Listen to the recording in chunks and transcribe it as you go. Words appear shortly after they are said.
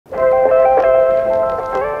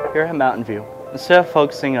Here at Mountain View, instead of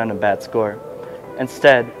focusing on a bad score,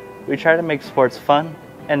 instead, we try to make sports fun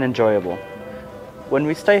and enjoyable. When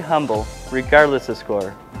we stay humble, regardless of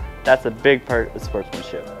score, that's a big part of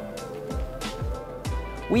sportsmanship.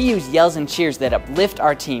 We use yells and cheers that uplift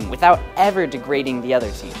our team without ever degrading the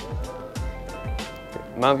other team.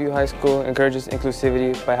 Mountain View High School encourages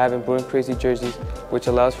inclusivity by having blue and crazy jerseys, which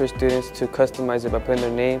allows for students to customize it by putting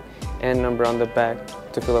their name and number on the back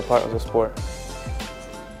to feel a part of the sport.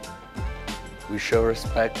 We show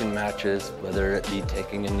respect in matches, whether it be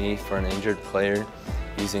taking a knee for an injured player,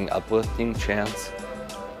 using uplifting chants,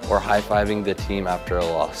 or high-fiving the team after a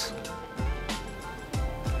loss.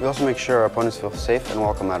 We also make sure our opponents feel safe and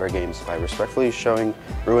welcome at our games by respectfully showing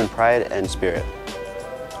Bruin pride and spirit.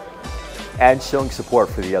 And showing support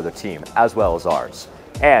for the other team as well as ours.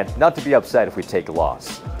 And not to be upset if we take a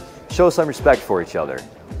loss. Show some respect for each other.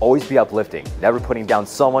 Always be uplifting, never putting down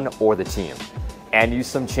someone or the team. And use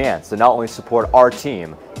some chants to not only support our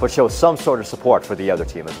team, but show some sort of support for the other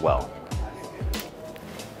team as well.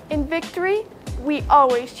 In victory, we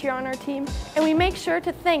always cheer on our team, and we make sure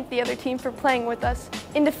to thank the other team for playing with us.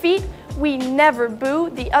 In defeat, we never boo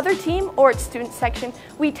the other team or its student section.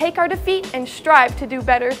 We take our defeat and strive to do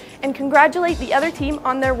better and congratulate the other team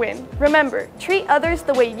on their win. Remember, treat others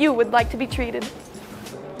the way you would like to be treated.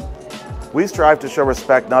 We strive to show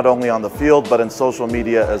respect not only on the field, but in social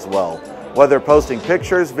media as well. Whether posting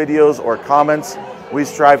pictures, videos, or comments, we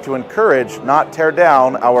strive to encourage, not tear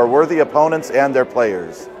down, our worthy opponents and their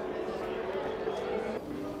players.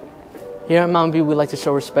 Here at Mountain View, we like to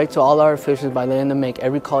show respect to all our officials by letting them make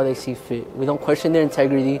every call they see fit. We don't question their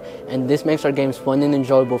integrity, and this makes our games fun and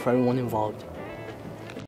enjoyable for everyone involved.